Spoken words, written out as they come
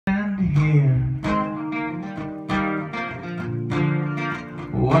here?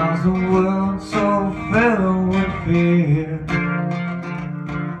 Was the world so filled with fear?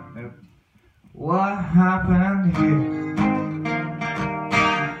 What happened here?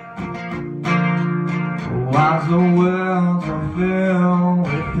 Was the world so filled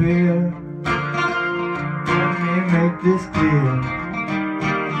with fear? Let me make this clear.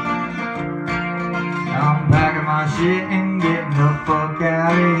 I'm packing my shit and getting the fuck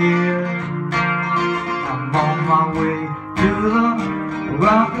out of here. I'm on my way to the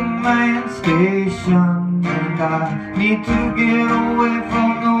Rocket Man station, and I need to get away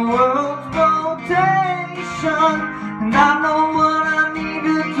from the world's rotation. And I know what I need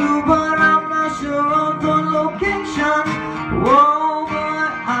to do, but I'm not sure of the location. Whoa,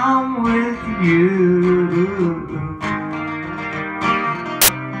 but I'm with you.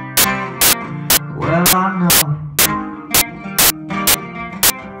 Well, I know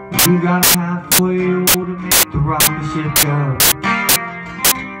you got halfway to make the rocket ship go.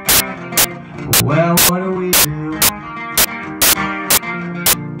 Well, what do?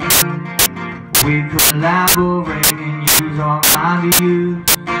 We collaborate and use our mind to use.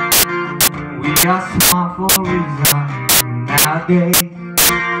 We got smart for a reason nowadays.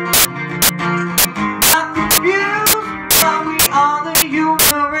 I'm confused, but we are the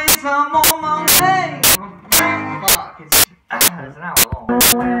human race. I'm on my way. Fuck, it's an hour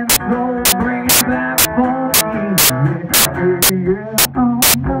long. So bring it back for me.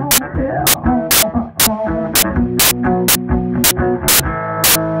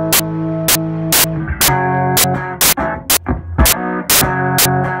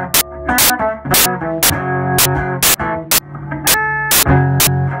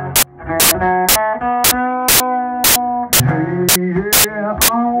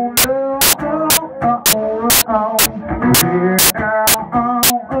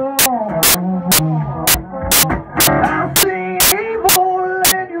 I've seen evil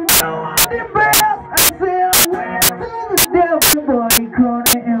and you know I'm the best. I said I went to the devil, but he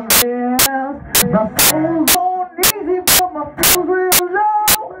couldn't invest. My soul's on easy, but my feels real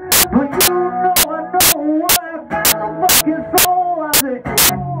low. But you know what I got a fucking soul. I said,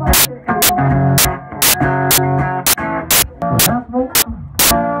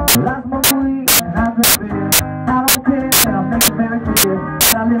 I smoke weed and I drink beer. I don't care and I make it very clear.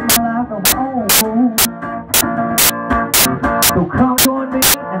 I live my life on my own. So come join me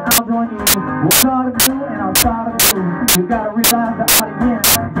and I'll join you. We'll start to do and I'll start to do. You gotta realize the audience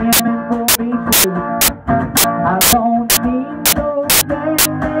jamming for me too. I don't need no things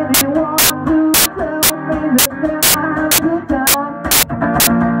anyone to tell me that they're having a good time.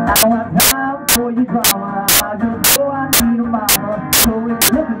 I don't have time for your drama. I just know I need a mama. So it's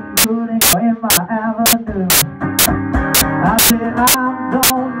looking good in my avenue. I said I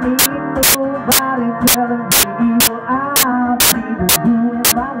don't need nobody telling me what I need to do in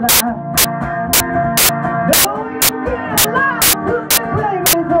my life. No, you can't lie to me,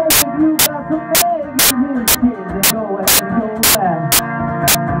 baby. So if you got some eggs in your shit, then go ahead and go back.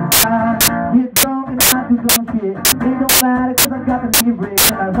 I get drunk and I do dumb shit. It don't matter cause I got the secret.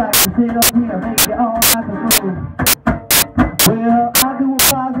 And I like to sit up here and make it all nice and smooth. Well, I do a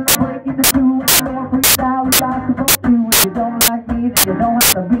positive break into two. And I freestyle as I supposed to. If you don't like me, then you don't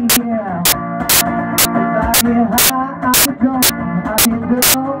have to be here. If I get high, I get drunk. I get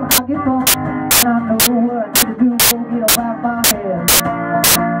dumb, I get bumped. And I know what I need to do to get up out my head.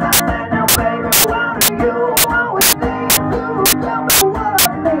 I said, now baby, why do you always need to tell me what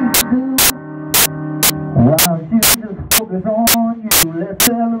I need to do? Why don't you just focus on you? Let's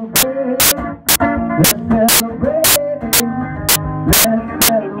celebrate. Let's celebrate. Let's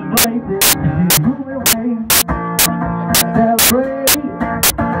celebrate this human race. Celebrate.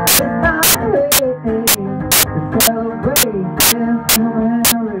 It's not late. Celebrate this human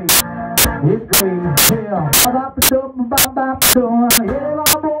race. It's great. Yeah. No.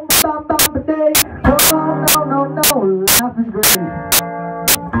 Life is great.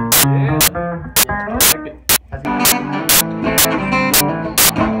 Yeah. I like it.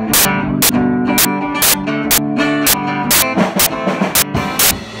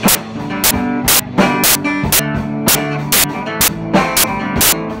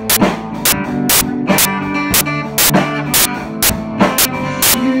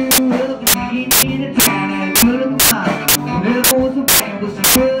 You look at me in a time, put a smile,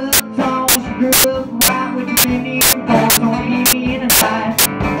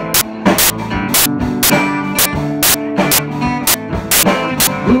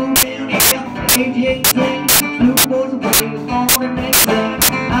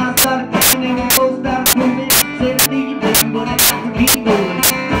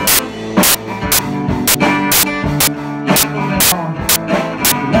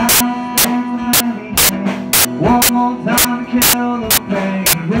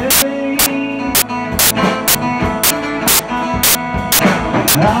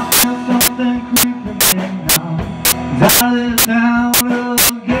 I feel something creeping in now. Dial it down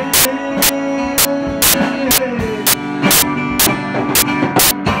again.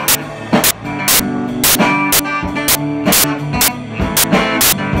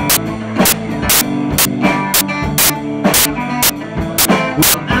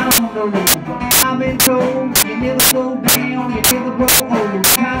 Well, I don't know, but I've been told you never slow down, you never grow old.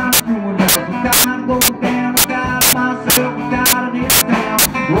 Time growing up, I gotta go down, I got myself, I got an down.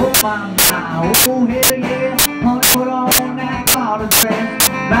 Oh my, oh hell yeah, honey, put on that collar dress.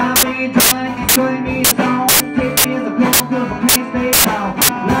 Buy me a drink, swing me a song, take me as a girl, cause I can't stay down.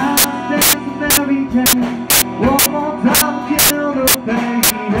 Line dance every day, one more time, kill the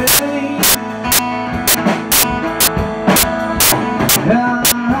baby.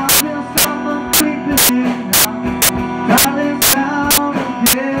 I feel someone creeping in now, darling, down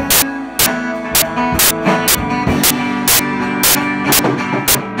again.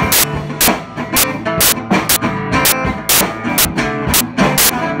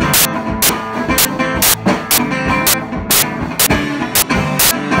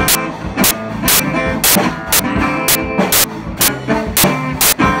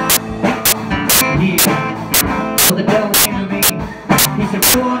 So the devil came to me. He said,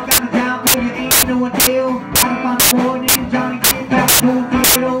 boy, I got a job for you, ain't no one deal. I can find a boy named Johnny, get back to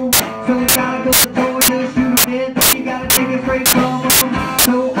Toledo. So we gotta go to Georgia, shoot him dead, but you gotta take it straight from him.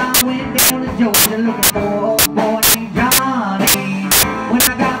 So I went down to Georgia looking for a boy named Johnny. When I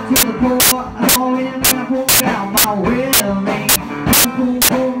got to the port, I saw him and I pulled out my Willie. Boom, boom,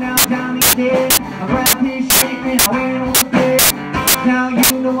 boom, now Johnny's dead. I grabbed his shit and I went on the bed. Now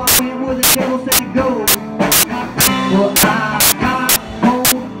you know I went where the devil said go. Well, I got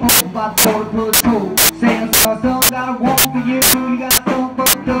home by the border patrol. Saying, son, got a walk for you. You got some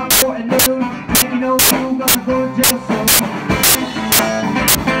fucked up for a noon. And you know you gonna go to jail soon.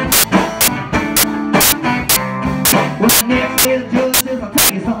 Well, the next day the judge says, I'll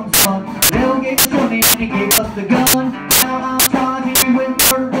tell you something, son. They'll get you 20 and they gave us the gun. Now I'm charging you with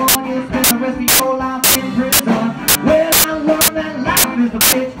murder one. You'll spend the rest of your life in prison. Well, I learned that life is a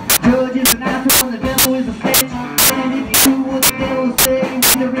bitch. Judge is an asshole and the devil is a snitch. And if you do what the devil say, you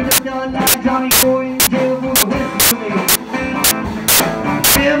never end up done like Johnny Boy in jail for the rest of me.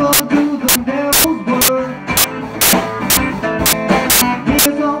 Never do the devil's word.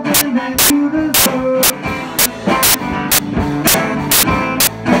 Here's something that you deserve.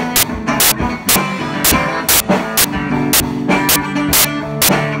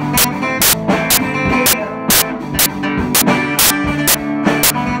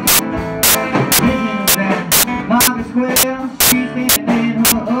 Square, she's standing in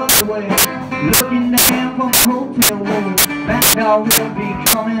her underwear, looking down from the hotel wall. That dog will be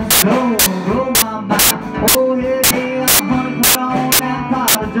coming slow. Oh my my, oh yeah yeah, honey, put on that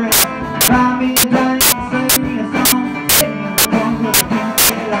powder dress. Buy me a drink, sing me a song, sing me a song, but I can't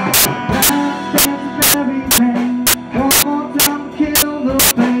get out. Dance everything, one more time, kill the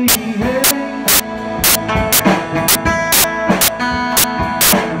baby.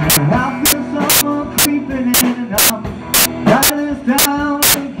 I feel someone creeping in and out. That is down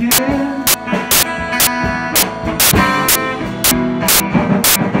again.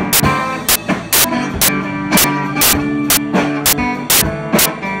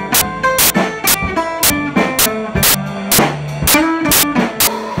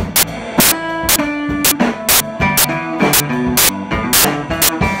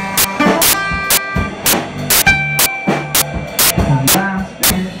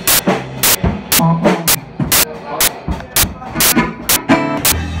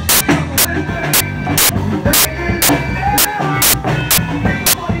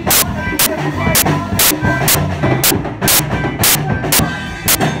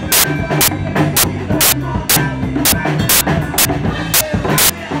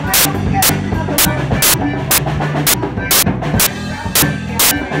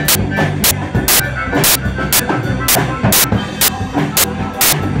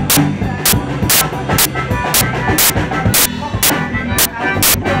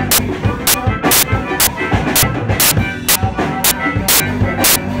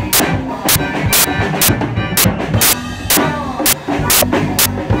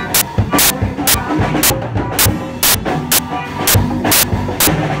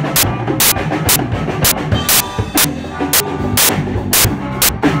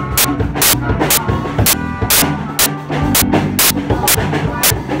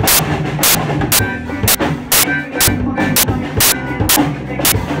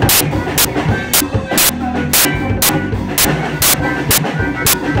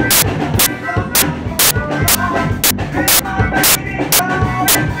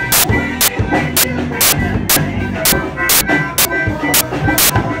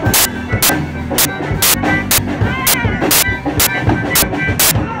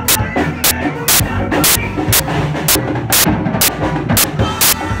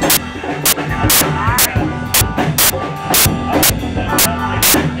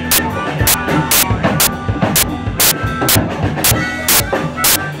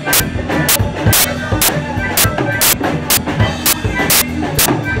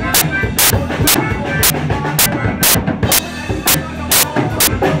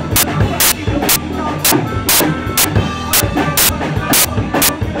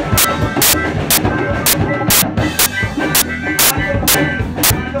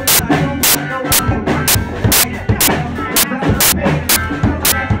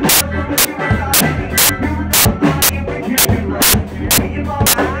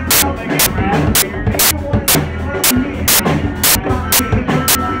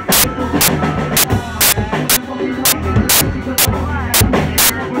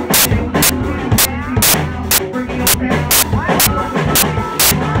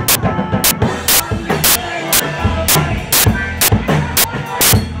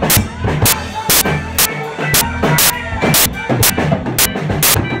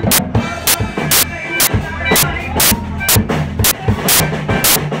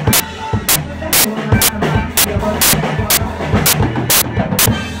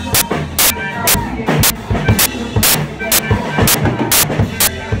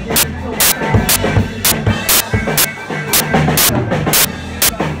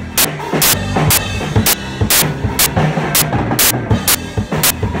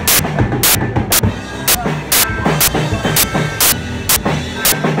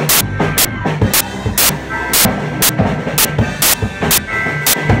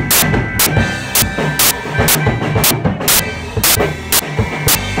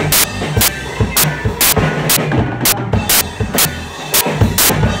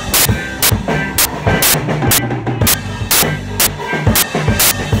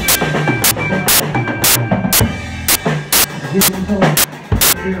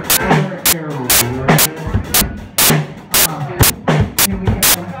 Don't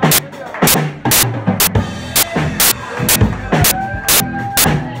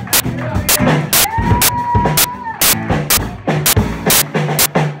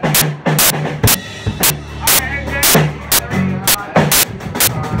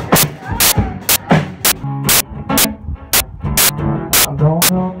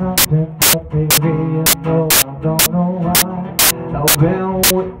know nothing, but baby, you know I don't know why. I've been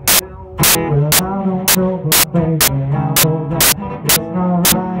with you, well I don't know, but baby, I know that it's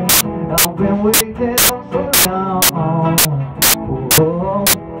not right. I've been waiting so long. Oh,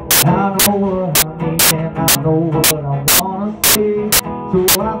 I know what I need and I know what I wanna see.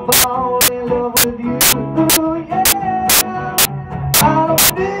 So I fall in love with you, yeah. I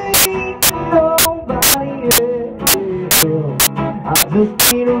don't need nobody else. I just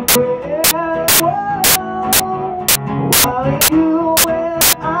need a friend. Whoa, while you and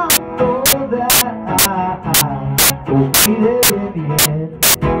I know that I will be there in the end.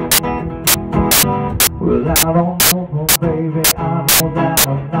 Well, I don't know, but baby, I know that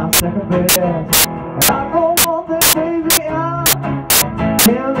I'm not second best. And I know one thing, baby, I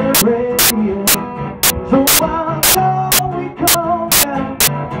can't live ready. So I know we come down,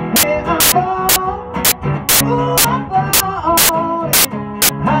 and I fall, oh, I fall.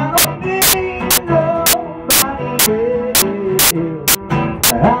 I don't need nobody else.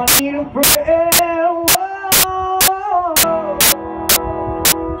 I need a friend.